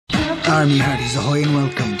Army Hearties ahoy and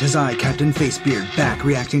welcome. 'Tis I, Captain Facebeard, back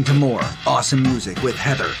reacting to more awesome music with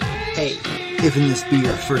Heather. Hey. If in this be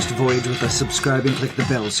your first voyage with us, subscribe and click the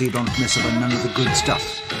bell so you don't miss out on none of the good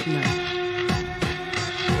stuff. No.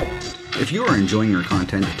 If you are enjoying our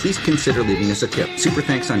content, please consider leaving us a tip. Super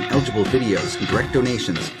thanks on eligible videos and direct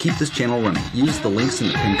donations. Keep this channel running. Use the links in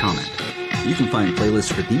the pinned comment. You can find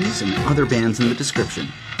playlists for these and other bands in the description.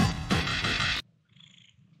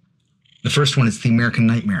 The first one is the American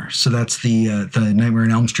Nightmare. So that's the Nightmare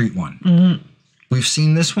on Elm Street one. Mm-hmm. We've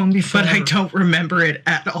seen this one before. But I don't remember it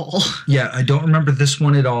at all. Yeah, I don't remember this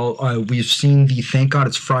one at all. We've seen the Thank God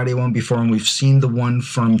It's Friday one before, and we've seen the one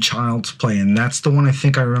from Child's Play, and that's the one I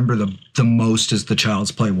think I remember the most is the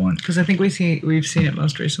Child's Play one. Because I think we've seen it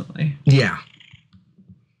most recently. Yeah.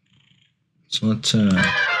 So let's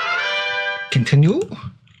continue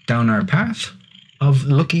down our path of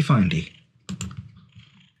looky-findy.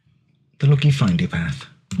 The looky-findy path.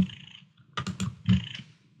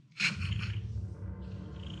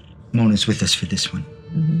 Mona's with us for this one.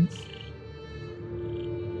 Mm-hmm.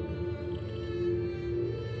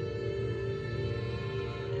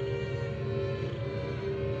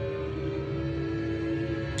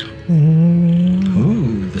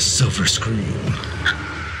 Ooh, the silver scream.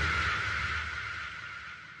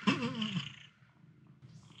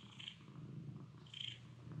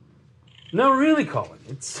 No, really, Colin.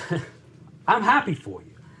 It's... I'm happy for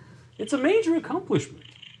you. It's a major accomplishment.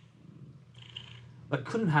 That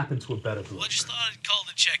couldn't happen to a better bloke. Well, I just thought I'd call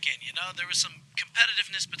to check in, you know? There was some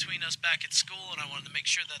competitiveness between us back at school, and I wanted to make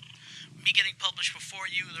sure that me getting published before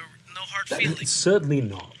you, there were no hard feelings. Certainly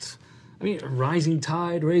not. I mean, a rising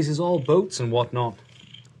tide raises all boats and whatnot.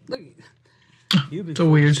 Look, you've been it's a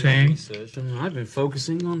weird focusing on saying. research, and I've been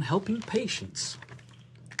focusing on helping patients.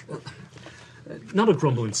 Not a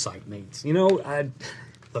grumble in sight, mate. You know,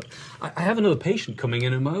 look, I have another patient coming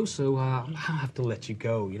in, Mo, so I'll have to let you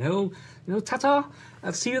go, you know? Ta-ta.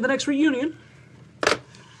 I'll see you at the next reunion.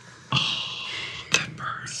 Oh, that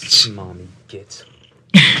burns. Mommy, git.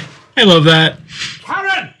 I love that.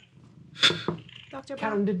 Karen! Dr.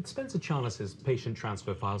 Karen, did Spencer Charnes's patient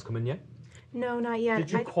transfer files come in yet? No, not yet.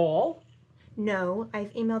 Did you call? No,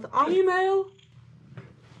 I've emailed the office. Email?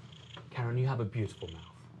 Karen, you have a beautiful mouth.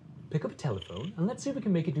 Pick up a telephone and let's see if we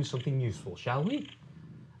can make it do something useful, shall we?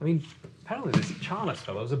 I mean, apparently this Charles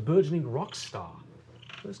fellow is a burgeoning rock star.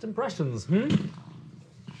 First impressions,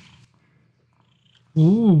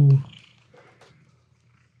 Ooh.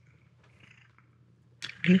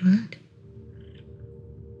 What?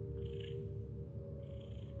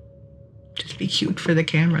 Just be cute for the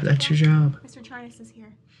camera. That's your job. Mr. Charnes is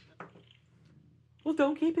here. Well,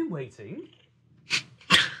 don't keep him waiting. What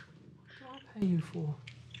do I pay you for?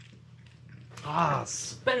 Ah,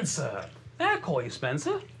 Spencer. I'll call you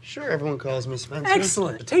Spencer. Sure, everyone calls me Spencer.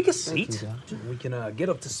 Excellent. Take a seat. We can get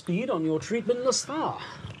up to speed on your treatment thus far.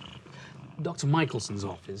 Dr. Michelson's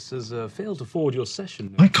office has failed to forward your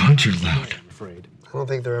session. My God, you're loud. I'm afraid. I don't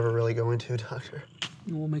think they're ever really going to, Doctor.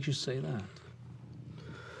 What makes you say that?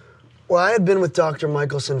 Well, I had been with Dr.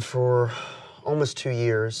 Michelson for almost 2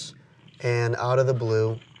 years, and out of the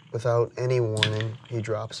blue, without any warning, he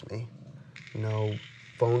drops me. No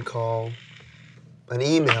phone call, an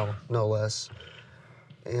email, no less.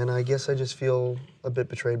 And I guess I just feel a bit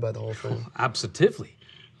betrayed by the whole thing. Absolutely.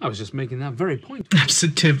 I was just making that very point.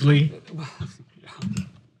 Absolutely.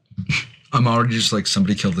 I'm already just like,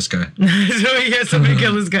 somebody kill this guy. So yeah, somebody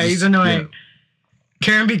kill this guy. He's annoying. Yeah.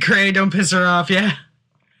 Karen be cray, don't piss her off, yeah?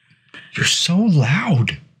 You're so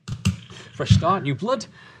loud. Fresh start, new blood.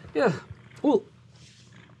 Yeah. Well,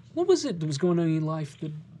 what was it that was going on in your life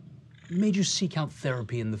that made you seek out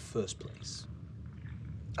therapy in the first place?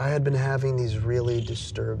 I had been having these really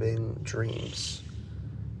disturbing dreams,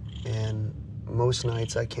 and most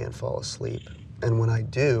nights I can't fall asleep. And when I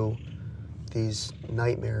do, these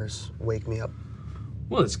nightmares wake me up.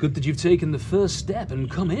 Well, it's good that you've taken the first step and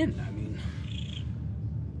come in. I mean,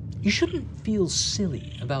 you shouldn't feel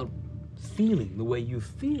silly about feeling the way you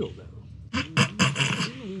feel, though.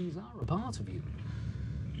 Feelings are a part of you.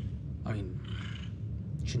 I mean,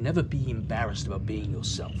 you should never be embarrassed about being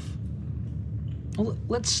yourself. Well,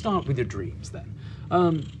 let's start with your dreams, then.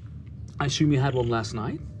 I assume you had one last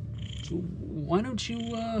night. So why don't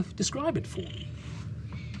you describe it for me?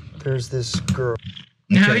 There's this girl.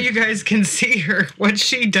 Now you guys can see her, what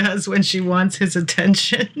she does when she wants his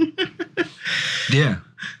attention. Yeah.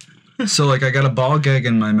 So, like, I got a ball gag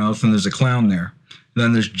in my mouth and there's a clown there.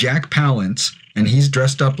 Then there's Jack Palance, and he's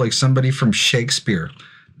dressed up like somebody from Shakespeare.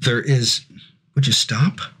 There is... Would you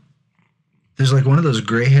stop? There's like one of those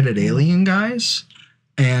gray-headed alien guys,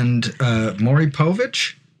 and Maury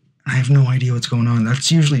Povich, I have no idea what's going on.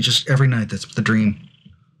 That's usually just every night. That's the dream.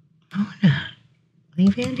 Mona,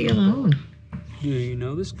 leave Andy alone. Do you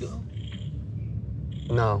know this girl?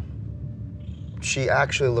 No. She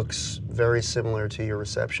actually looks very similar to your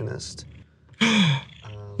receptionist.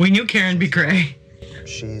 We knew Karen B. Gray.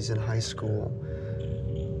 She's in high school,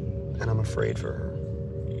 and I'm afraid for her.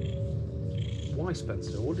 Why,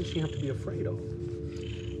 Spencer? What does she have to be afraid of?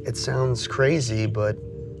 It sounds crazy, but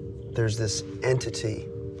there's this entity,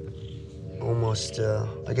 almost,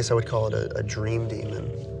 I guess I would call it a dream demon,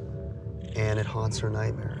 and it haunts her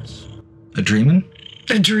nightmares. A dreamin'?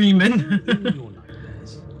 A dreamin'. Your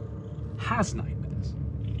nightmares. Has nightmares.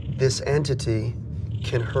 This entity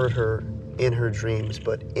can hurt her in her dreams,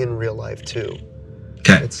 but in real life too.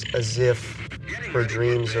 Okay. It's as if her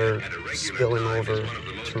dreams are spilling over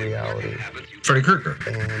to reality. Freddy Krueger.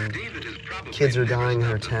 And kids are dying in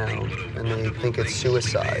her town, and they think it's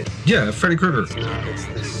suicide. Yeah, Freddy Krueger. It's not, it's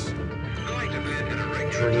this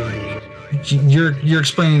dream. You're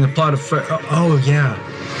explaining the plot of oh yeah.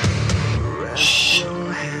 Shh.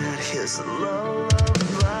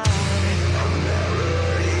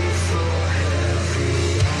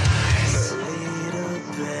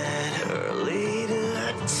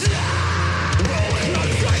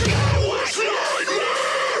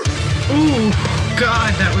 Ooh,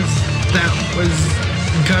 God, that was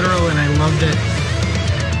guttural, and I loved it.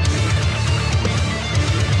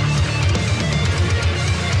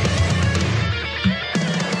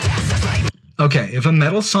 Okay, if a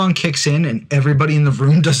metal song kicks in and everybody in the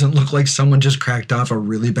room doesn't look like someone just cracked off a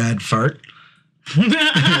really bad fart,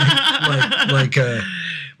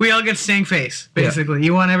 we all get stank face, basically. Yeah.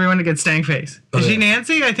 You want everyone to get stank face. Is she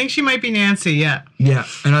Nancy? I think she might be Nancy, yeah. Yeah,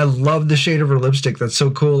 and I love the shade of her lipstick. That's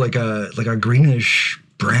so cool, like a greenish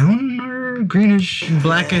brown or greenish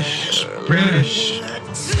blackish brownish.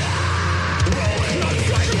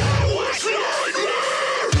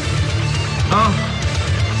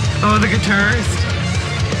 Oh, the guitarist.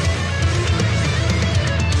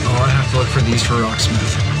 Oh, I have to look for these for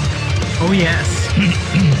Rocksmith. Oh, yes.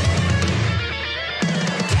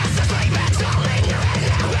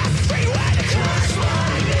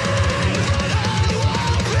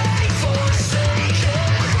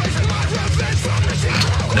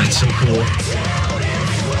 That's so cool.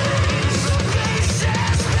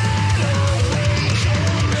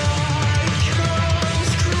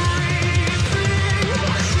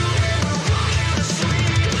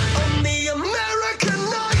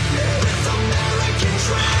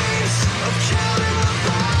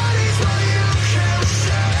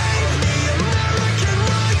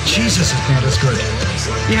 Jesus, this band is good.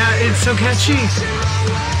 Yeah, it's so catchy.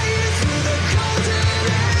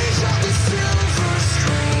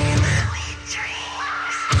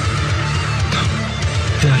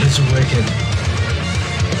 That is wicked.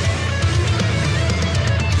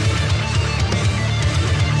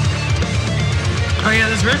 Oh yeah,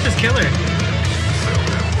 this riff is killer.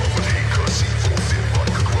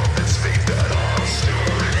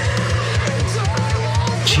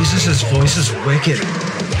 Jesus' voice is wicked.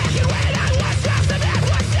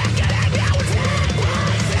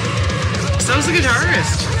 So's the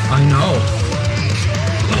guitarist. I know.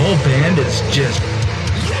 The whole band is just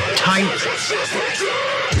tight.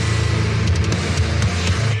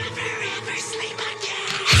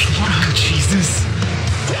 Oh, Jesus.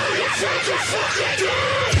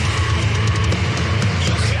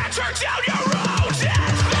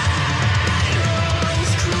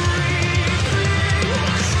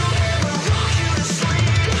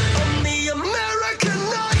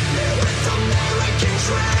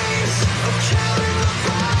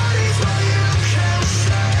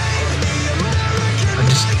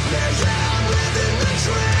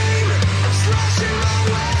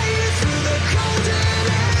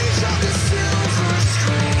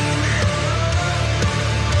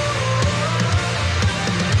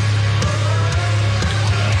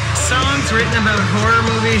 Songs written about horror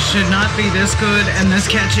movies should not be this good and this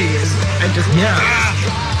catchy.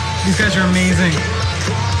 These guys are amazing.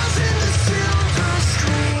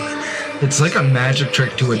 It's like a magic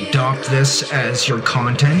trick to adopt this as your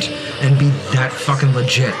content and be that fucking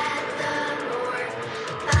legit.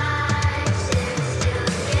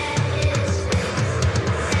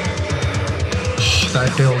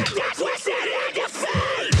 That build.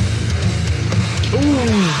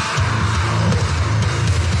 Ooh.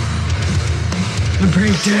 The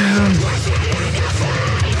breakdown.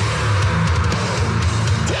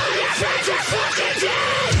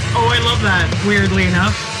 Oh, I love that, weirdly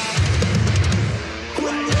enough.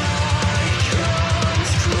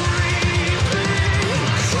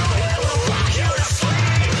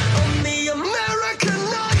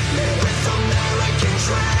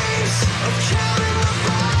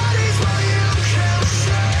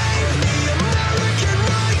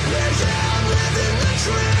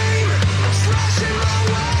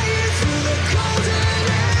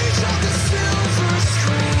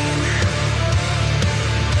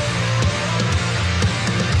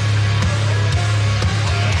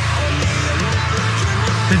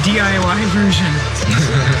 DIY version.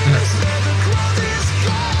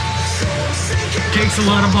 Takes a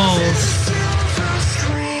lot of balls.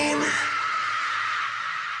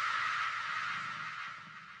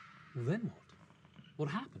 Well, then what? What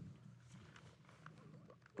happened?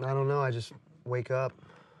 I don't know. I just wake up.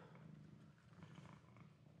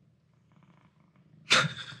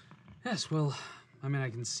 Yes, well, I mean, I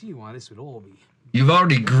can see why this would all be. You've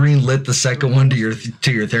already greenlit the second one to your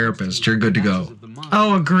therapist. You're good to go.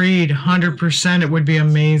 Oh, agreed. 100%. It would be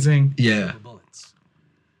amazing. Yeah.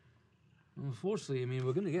 Unfortunately, I mean,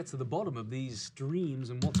 we're going to get to the bottom of these dreams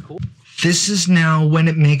and what's called. This is now when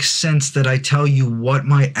it makes sense that I tell you what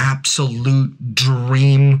my absolute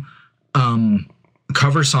dream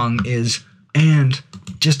cover song is. And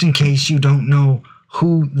just in case you don't know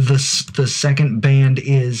who the second band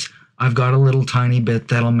is, I've got a little tiny bit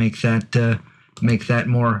that'll make that make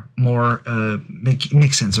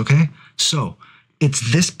sense, okay? So,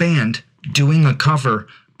 it's this band doing a cover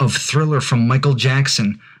of Thriller from Michael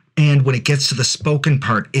Jackson, and when it gets to the spoken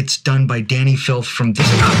part, it's done by Danny Filth from Fuck,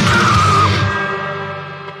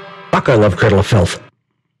 I love Cradle of Filth.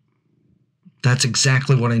 That's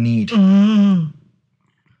exactly what I need.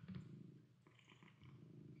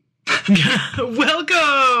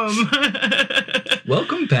 Welcome!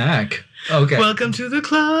 Welcome back. Okay. Welcome to the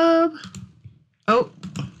club. Oh,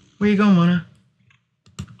 where you going, Mona?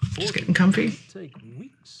 Just getting comfy? Take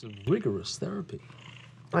weeks of rigorous therapy.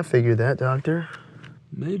 I figured that, Doctor.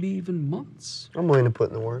 Maybe even months. I'm willing to put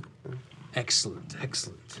in the work. Excellent,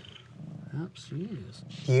 excellent. Absolutely.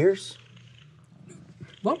 Years?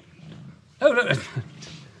 What? Oh, no.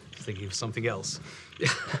 Thinking of something else.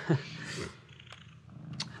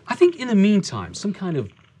 I think in the meantime, some kind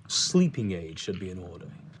of sleeping aid should be in order.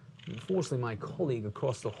 Unfortunately, my colleague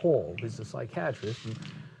across the hall is a psychiatrist, and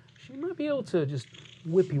she might be able to just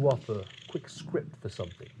whip you off a quick script for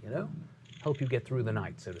something, you know? Help you get through the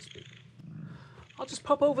night, so to speak. I'll just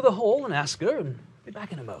pop over the hall and ask her, and be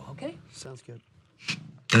back in a mo, okay? Sounds good.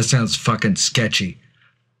 That sounds fucking sketchy.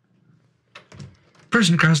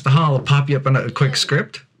 Person across the hall will pop you up on a quick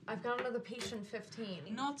script. I've got another patient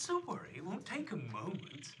 15. Not to worry, it won't take a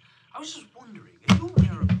moment. I was just wondering, are you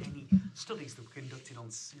aware of any studies that were conducted on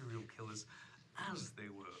serial killers as they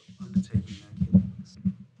were undertaking their killings?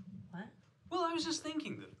 What? Well, I was just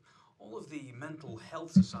thinking that all of the Mental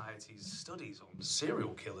Health Society's studies on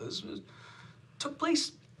serial killers took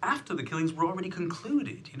place after the killings were already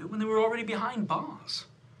concluded, you know, when they were already behind bars.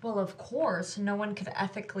 Well, of course, no one could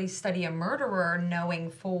ethically study a murderer knowing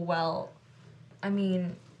full well. I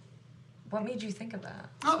mean, what made you think of that?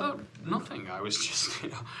 Nothing. I was just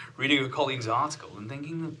reading a colleague's article and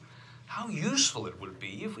thinking that how useful it would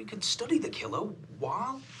be if we could study the killer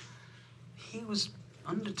while he was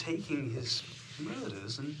undertaking his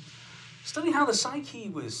murders and study how the psyche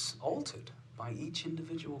was altered by each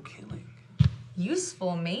individual killing.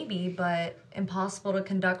 Useful, maybe, but impossible to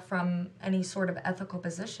conduct from any sort of ethical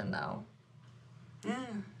position, though. Yeah.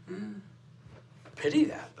 Pity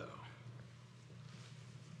that, though.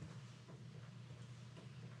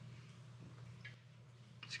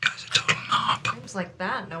 This guy's a total knob. Times like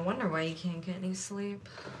that, no wonder why you can't get any sleep.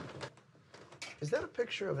 Is that a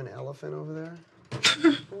picture of an elephant over there?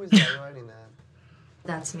 Who is that writing that?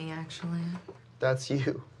 That's me, actually. That's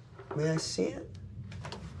you. May I see it?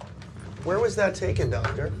 Where was that taken,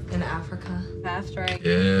 Doctor? In Africa. After I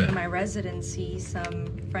go to my residency,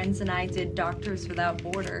 some friends and I did Doctors Without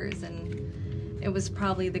Borders, and it was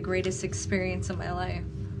probably the greatest experience of my life.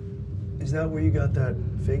 Is that where you got that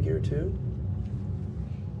figure, too?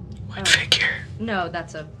 What figure? No,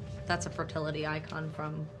 that's a fertility icon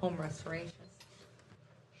from Home Restoration.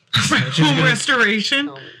 Home Restoration?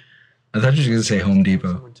 I thought you were going to say Home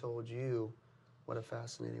Depot. Someone told you what a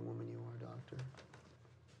fascinating woman you are, Doctor.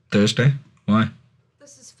 Thursday? Why?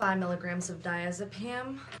 This is 5 milligrams of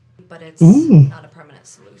diazepam, but it's Ooh. not a permanent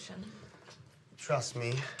solution. Trust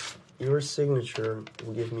me, your signature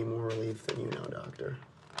will give me more relief than you know, Doctor.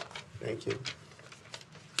 Thank you.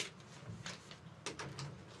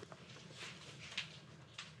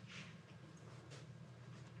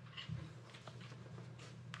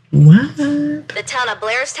 What? The town of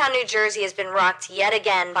Blairstown, New Jersey has been rocked yet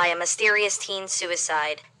again by a mysterious teen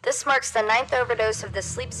suicide. This marks the 9th overdose of the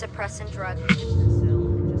sleep suppressant drug. In just 4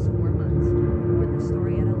 months. More the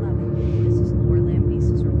story at 11. This is Laura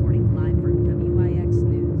Lambesis reporting live for WIX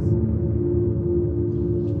News.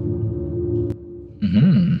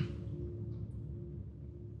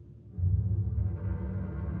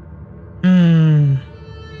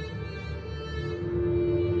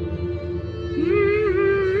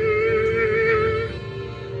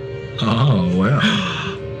 Oh, well.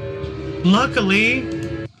 Luckily,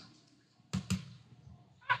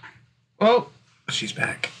 She's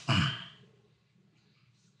back.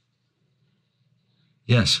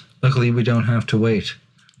 Yes. Luckily, we don't have to wait.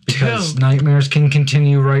 Because nightmares can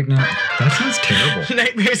continue right now. That sounds terrible.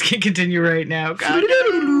 Nightmares can continue right now. God.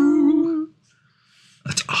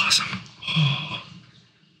 That's awesome.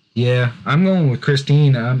 Yeah, I'm going with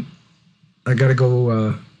Christine. I gotta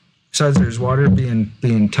go. Besides, there's water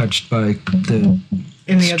being touched by the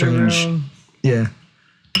In the strange, other room. Yeah.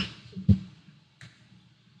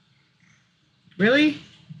 Really?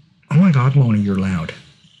 Oh my God, Mona, you're loud.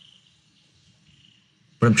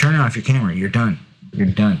 But I'm turning off your camera. You're done. You're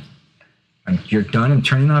done. You're done. I'm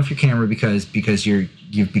turning off your camera because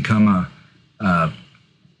you've become a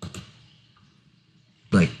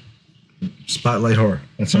like spotlight whore.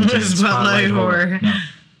 That's what I'm saying. Spotlight whore. No.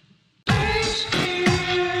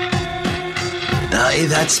 Aye,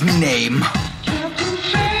 that's me name.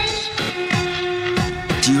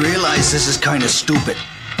 Do you realize this is kind of stupid?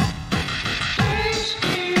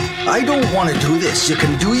 I don't want to do this. You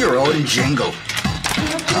can do your own jingle.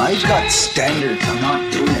 I've got standards. I'm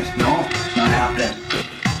not doing it. No, not happening.